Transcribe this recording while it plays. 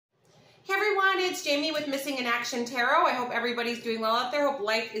it's Jamie with Missing in Action Tarot. I hope everybody's doing well out there. Hope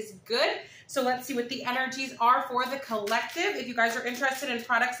life is good. So let's see what the energies are for the collective. If you guys are interested in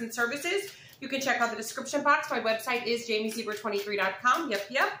products and services, you can check out the description box. My website is jamiezebra23.com.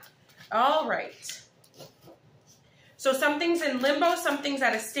 Yep. All right. So something's in limbo, something's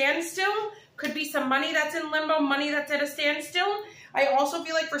at a standstill. Could be some money that's in limbo, money that's at a standstill. I also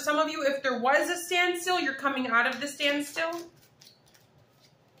feel like for some of you, if there was a standstill, you're coming out of the standstill.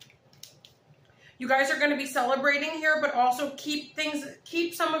 You guys are going to be celebrating here, but also keep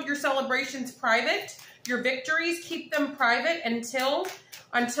some of your celebrations private. Your victories, keep them private until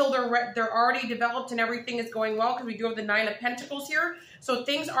they're already developed and everything is going well, because we do have the Nine of Pentacles here. So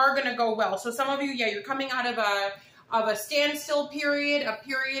things are going to go well. So some of you, yeah, you're coming out of a standstill period, a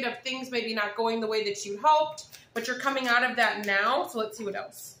period of things maybe not going the way that you hoped, but you're coming out of that now. So let's see what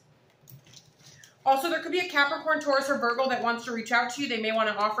else. Also, there could be a Capricorn, Taurus, or Virgo that wants to reach out to you. They may want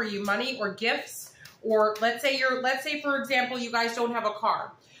to offer you money or gifts. Or let's say for example, you guys don't have a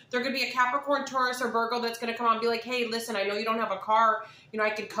car. There could be a Capricorn, Taurus, or Virgo that's going to come on and be like, hey, listen, I know you don't have a car. You know, I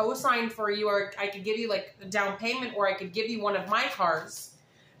could co-sign for you, or I could give you like a down payment, or I could give you one of my cars.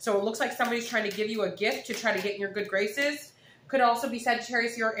 So it looks like somebody's trying to give you a gift to try to get in your good graces. Could also be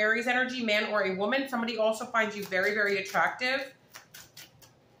Sagittarius, your Aries energy, man or a woman. Somebody also finds you very, very attractive.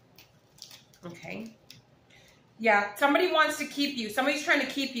 Okay. Yeah, somebody wants to keep you. Somebody's trying to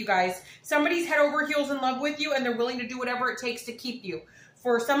keep you guys. Somebody's head over heels in love with you, and they're willing to do whatever it takes to keep you.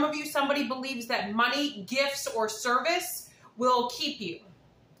 For some of you, somebody believes that money, gifts, or service will keep you.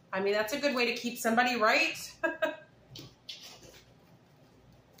 I mean, that's a good way to keep somebody, right?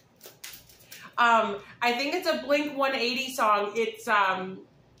 I think it's a Blink-182 song. It's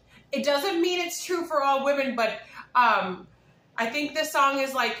it doesn't mean it's true for all women, but I think this song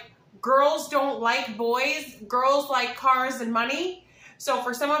is like, girls don't like boys, girls like cars and money. So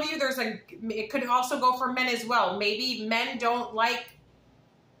for some of you, it could also go for men as well. Maybe men don't like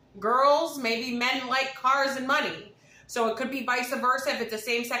girls, maybe men like cars and money. So it could be vice versa. If it's a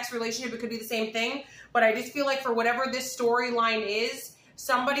same-sex relationship, it could be the same thing. But I just feel like for whatever this storyline is,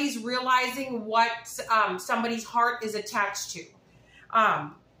 somebody's realizing what somebody's heart is attached to.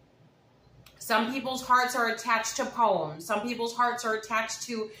 Some people's hearts are attached to poems. Some people's hearts are attached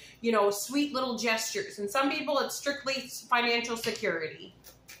to, you know, sweet little gestures. And some people, it's strictly financial security.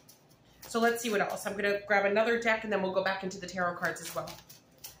 So let's see what else. I'm going to grab another deck, and then we'll go back into the tarot cards as well.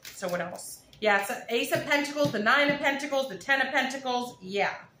 So what else? Yeah, it's an Ace of Pentacles, the Nine of Pentacles, the Ten of Pentacles.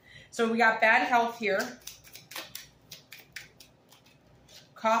 Yeah. So we got bad health here.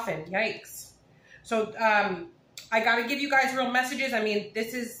 Coffin. Yikes. So I got to give you guys real messages. I mean,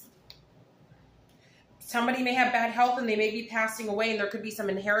 this is... Somebody may have bad health and they may be passing away, and there could be some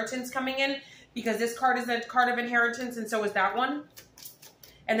inheritance coming in, because this card is a card of inheritance, and so is that one.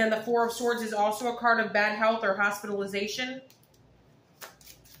 And then the Four of Swords is also a card of bad health or hospitalization.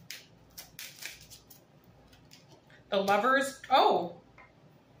 The Lovers. Oh.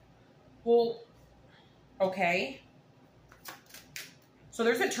 Well, okay. So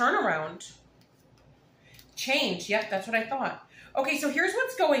there's a turnaround. Change. Yep, that's what I thought. Okay, so here's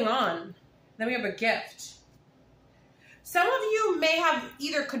what's going on. Then we have a gift. Some of you may have,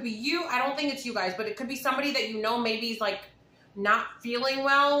 either could be you, I don't think it's you guys, but it could be somebody that you know maybe is like not feeling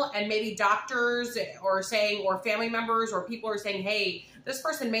well, and maybe doctors or family members or people are saying, hey, this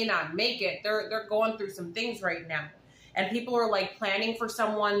person may not make it. They're going through some things right now. And people are like planning for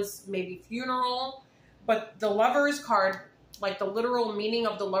someone's maybe funeral. But the Lovers card, like the literal meaning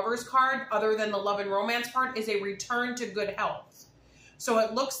of the Lovers card, other than the love and romance part, is a return to good health. So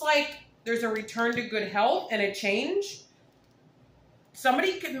it looks like there's a return to good health and a change.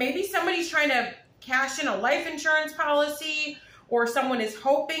 Maybe somebody's trying to cash in a life insurance policy, or someone is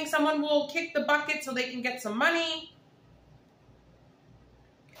hoping someone will kick the bucket so they can get some money.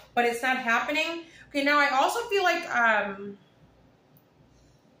 But it's not happening. Okay, now I also feel like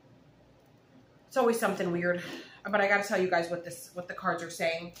it's always something weird. But I got to tell you guys what the cards are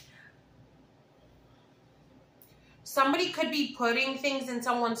saying. Somebody could be putting things in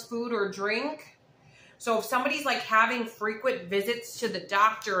someone's food or drink. So if somebody's like having frequent visits to the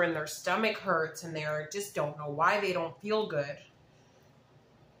doctor and their stomach hurts and they just don't know why they don't feel good.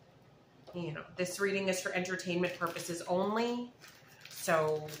 You know, this reading is for entertainment purposes only.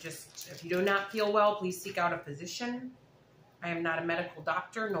 So just, if you do not feel well, please seek out a physician. I am not a medical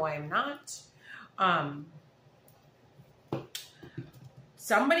doctor. No, I am not.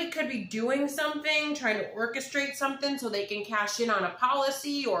 Somebody could be doing something, trying to orchestrate something so they can cash in on a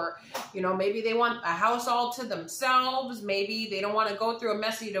policy, or, you know, maybe they want a house all to themselves. Maybe they don't want to go through a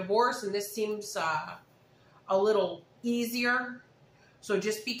messy divorce, and this seems a little easier. So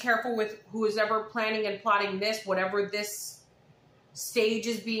just be careful with who is ever planning and plotting this, whatever this stage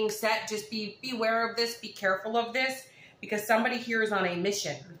is being set. Just be aware of this. Be careful of this, because somebody here is on a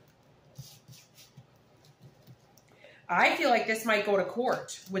mission. I feel like this might go to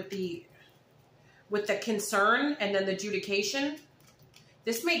court with the concern and then the adjudication.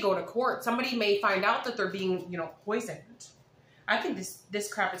 This may go to court. Somebody may find out that they're being, you know, poisoned. I think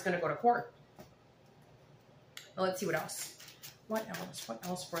this crap is going to go to court. Now let's see what else. What else? What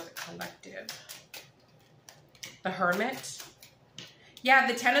else for the collective? The Hermit. Yeah,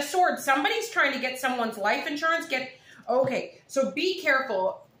 the Ten of Swords. Somebody's trying to get someone's life insurance. Okay, so be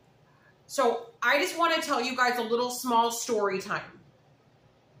careful. So I just want to tell you guys a little small story time.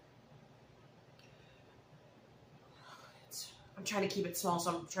 I'm trying to keep it small, so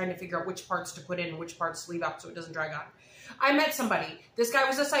I'm trying to figure out which parts to put in and which parts to leave out so it doesn't drag on. I met somebody. This guy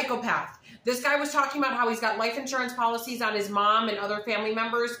was a psychopath. This guy was talking about how he's got life insurance policies on his mom and other family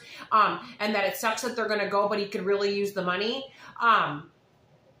members, and that it sucks that they're going to go, but he could really use the money.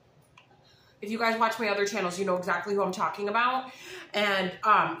 If you guys watch my other channels, you know exactly who I'm talking about. And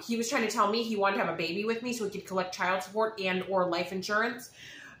he was trying to tell me he wanted to have a baby with me so he could collect child support and or life insurance.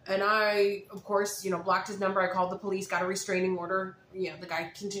 And I, of course, you know, blocked his number. I called the police, got a restraining order. Yeah, the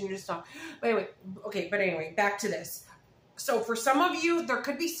guy continued to stop. But anyway, back to this. So for some of you, there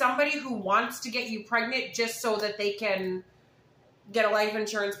could be somebody who wants to get you pregnant just so that they can get a life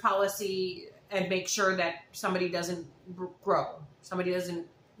insurance policy and make sure that somebody doesn't grow. Somebody doesn't,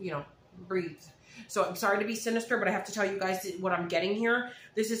 you know, breathe. So I'm sorry to be sinister, but I have to tell you guys what I'm getting here.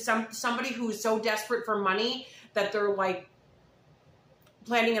 This is somebody who's so desperate for money that they're like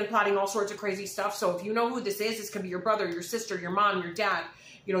planning and plotting all sorts of crazy stuff. So if you know who this could be your brother, your sister, your mom, your dad,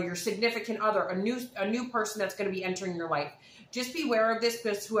 you know, your significant other, a new person that's going to be entering your life. Just be aware of this,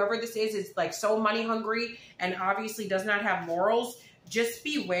 because whoever this is like so money hungry and obviously does not have morals. Just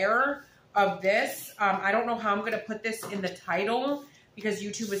beware of this. I don't know how I'm going to put this in the title because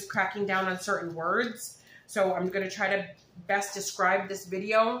YouTube is cracking down on certain words. So I'm going to try to best describe this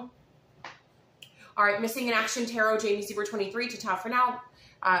video. All right, Missing in Action Tarot, Jamie Sieber 23, ta-ta for now.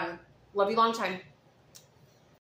 Love you long time.